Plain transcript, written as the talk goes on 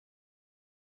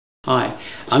Hi,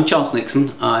 I'm Charles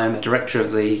Nixon. I'm Director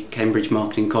of the Cambridge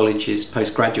Marketing College's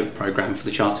postgraduate programme for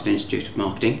the Chartered Institute of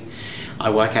Marketing.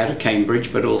 I work out of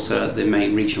Cambridge but also at the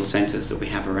main regional centres that we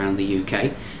have around the UK,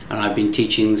 and I've been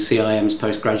teaching the CIM's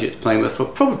postgraduate diploma for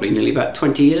probably nearly about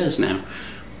 20 years now.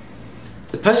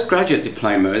 The postgraduate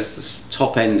diploma is the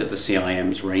top end of the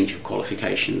CIM's range of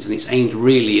qualifications, and it's aimed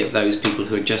really at those people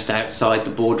who are just outside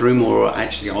the boardroom or are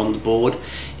actually on the board.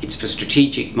 It's for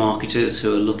strategic marketers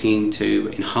who are looking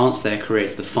to enhance their career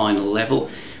to the final level.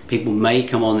 People may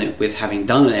come on it with having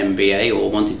done an MBA or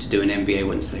wanting to do an MBA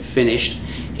once they've finished.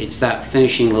 It's that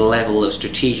finishing level of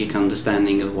strategic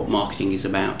understanding of what marketing is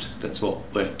about. That's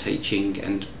what we're teaching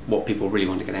and what people really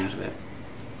want to get out of it.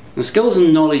 The skills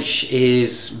and knowledge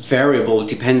is variable. It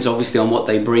depends obviously on what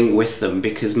they bring with them,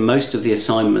 because most of the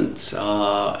assignments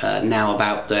are now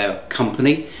about their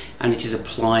company, and it is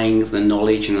applying the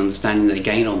knowledge and understanding they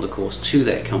gain on the course to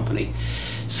their company.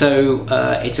 So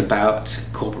it's about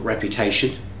corporate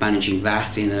reputation, managing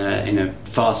that in a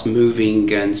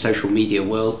fast-moving and social media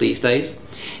world these days.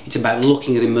 It's about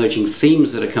looking at emerging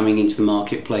themes that are coming into the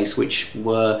marketplace, which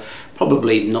were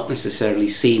probably not necessarily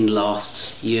seen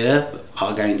last year, but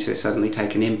are going to suddenly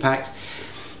take an impact.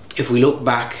 If we look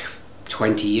back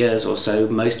 20 years or so,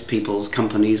 most people's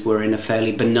companies were in a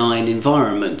fairly benign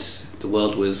environment. The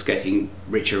world was getting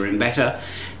richer and better.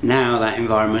 Now that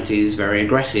environment is very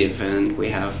aggressive and we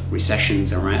have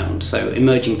recessions around. So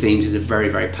emerging themes is a very,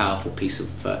 very powerful piece of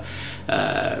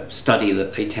study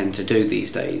that they tend to do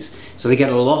these days. So they get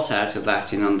a lot out of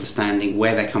that in understanding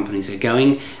where their companies are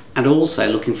going and also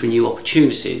looking for new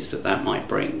opportunities that might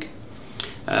bring.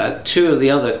 Two of the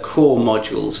other core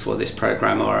modules for this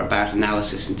program are about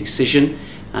analysis and decision,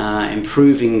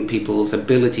 improving people's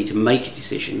ability to make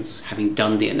decisions having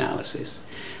done the analysis.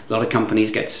 A lot of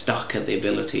companies get stuck at the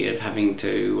ability of having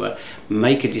to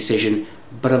make a decision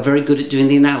but are very good at doing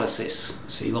the analysis.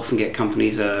 So you often get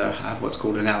companies have what's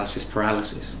called analysis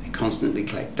paralysis. They constantly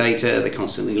collect data, they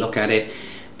constantly look at it,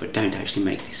 but don't actually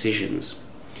make decisions.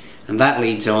 And that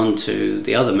leads on to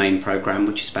the other main program,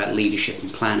 which is about leadership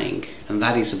and planning, and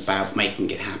that is about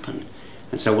making it happen.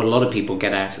 And so what a lot of people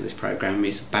get out of this program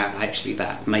is about actually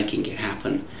that, making it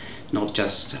happen, not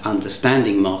just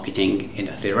understanding marketing in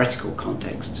a theoretical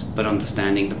context, but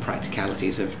understanding the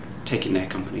practicalities of taking their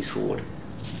companies forward.